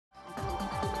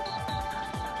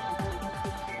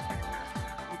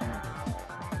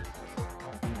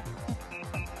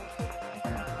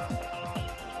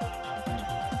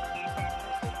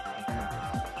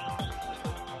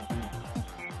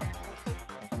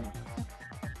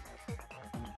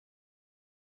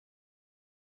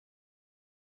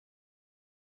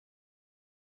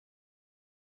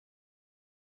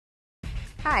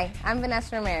Hi, I'm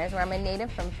Vanessa Ramirez, where I'm a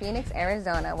native from Phoenix,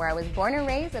 Arizona, where I was born and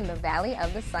raised in the Valley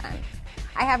of the Sun.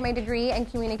 I have my degree in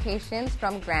communications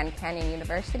from Grand Canyon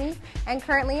University, and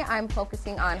currently I'm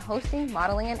focusing on hosting,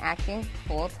 modeling, and acting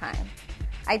full-time.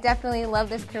 I definitely love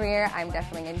this career. I'm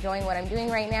definitely enjoying what I'm doing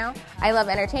right now. I love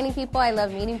entertaining people, I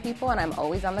love meeting people, and I'm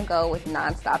always on the go with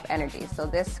nonstop energy, so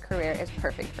this career is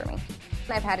perfect for me.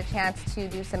 I've had a chance to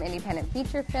do some independent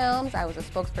feature films. I was a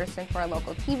spokesperson for a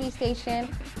local TV station.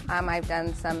 I've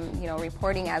done some,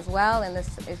 reporting as well, and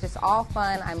this is just all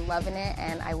fun. I'm loving it,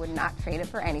 and I would not trade it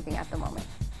for anything at the moment.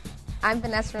 I'm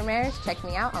Vanessa Ramirez. Check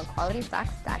me out on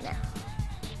QualityStocks.net.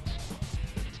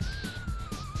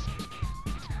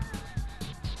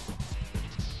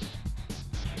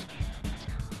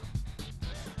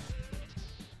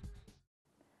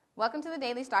 Welcome to the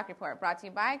Daily Stock Report, brought to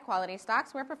you by Quality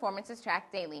Stocks, where performance is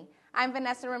tracked daily. I'm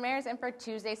Vanessa Ramirez, and for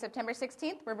Tuesday, September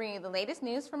 16th, we're bringing you the latest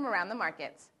news from around the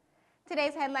markets.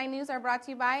 Today's headline news are brought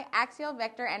to you by Axial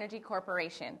Vector Energy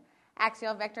Corporation.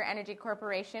 Axial Vector Energy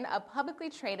Corporation, a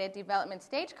publicly traded development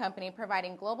stage company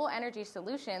providing global energy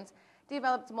solutions,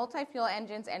 develops multi-fuel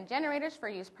engines and generators for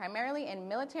use primarily in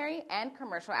military and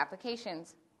commercial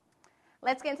applications.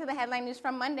 Let's get into the headline news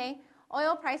from Monday.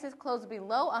 Oil prices closed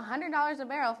below $100 a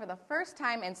barrel for the first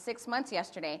time in 6 months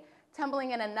yesterday,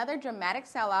 tumbling in another dramatic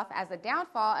sell-off as the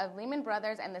downfall of Lehman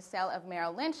Brothers and the sale of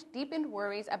Merrill Lynch deepened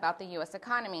worries about the U.S.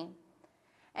 economy.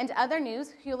 And other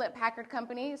news, Hewlett-Packard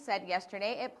Company said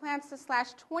yesterday it plans to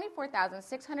slash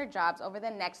 24,600 jobs over the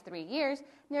next 3 years,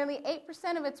 nearly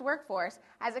 8% of its workforce,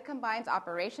 as it combines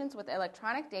operations with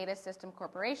Electronic Data System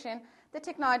Corporation, the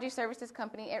technology services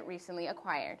company it recently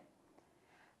acquired.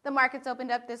 The markets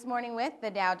opened up this morning with the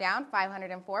Dow down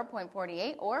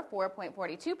 504.48 or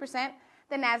 4.42%,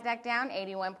 the Nasdaq down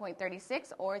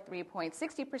 81.36 or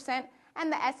 3.60%,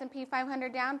 and the S&P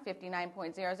 500 down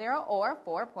 59.00 or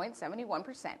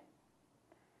 4.71%.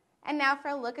 And now for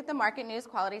a look at the market news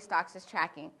Quality Stocks is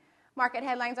tracking. Market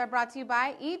headlines are brought to you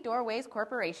by eDoorways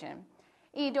Corporation.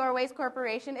 eDoorways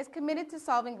Corporation is committed to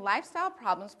solving lifestyle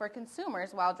problems for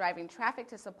consumers while driving traffic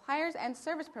to suppliers and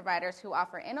service providers who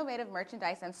offer innovative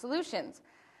merchandise and solutions.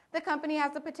 The company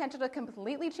has the potential to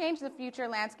completely change the future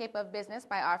landscape of business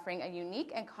by offering a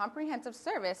unique and comprehensive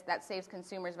service that saves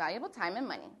consumers valuable time and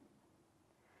money.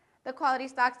 The Quality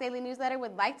Stocks Daily Newsletter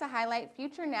would like to highlight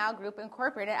FutureNow Group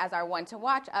Inc. as our one to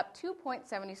watch, up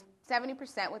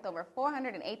 2.70% with over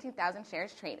 418,000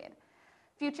 shares traded.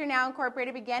 FutureNow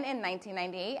Incorporated began in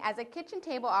 1998 as a kitchen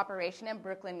table operation in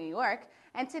Brooklyn, New York,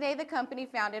 and today the company,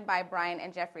 founded by Brian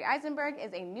and Jeffrey Eisenberg,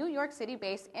 is a New York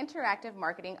City-based interactive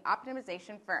marketing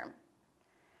optimization firm.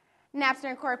 Napster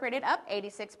Incorporated up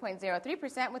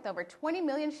 86.03% with over 20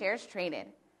 million shares traded.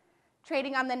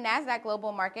 Trading on the NASDAQ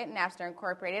Global Market, Napster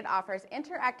Incorporated offers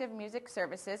interactive music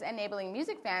services enabling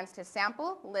music fans to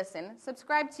sample, listen,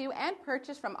 subscribe to, and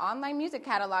purchase from online music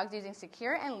catalogs using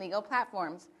secure and legal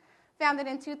platforms. Founded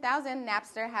in 2000,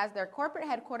 Napster has their corporate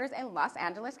headquarters in Los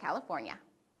Angeles, California.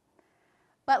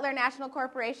 Butler National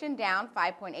Corporation down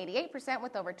 5.88%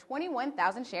 with over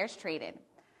 21,000 shares traded.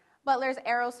 Butler's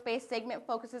aerospace segment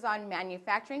focuses on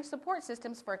manufacturing support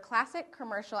systems for classic,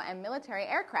 commercial, and military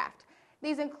aircraft.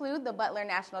 These include the Butler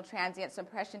National Transient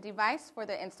Suppression Device for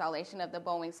the installation of the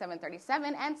Boeing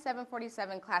 737 and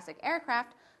 747 classic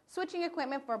aircraft, switching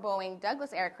equipment for Boeing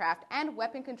Douglas aircraft, and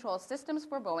weapon control systems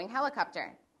for Boeing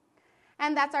helicopter.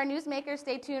 And that's our newsmakers.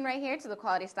 Stay tuned right here to the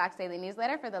Quality Stocks Daily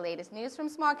Newsletter for the latest news from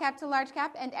small cap to large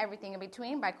cap and everything in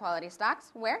between by Quality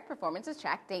Stocks, where performance is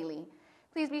tracked daily.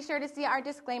 Please be sure to see our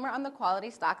disclaimer on the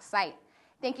Quality Stocks site.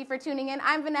 Thank you for tuning in.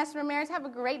 I'm Vanessa Ramirez. Have a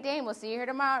great day, and we'll see you here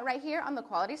tomorrow right here on the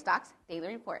Quality Stocks Daily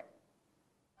Report.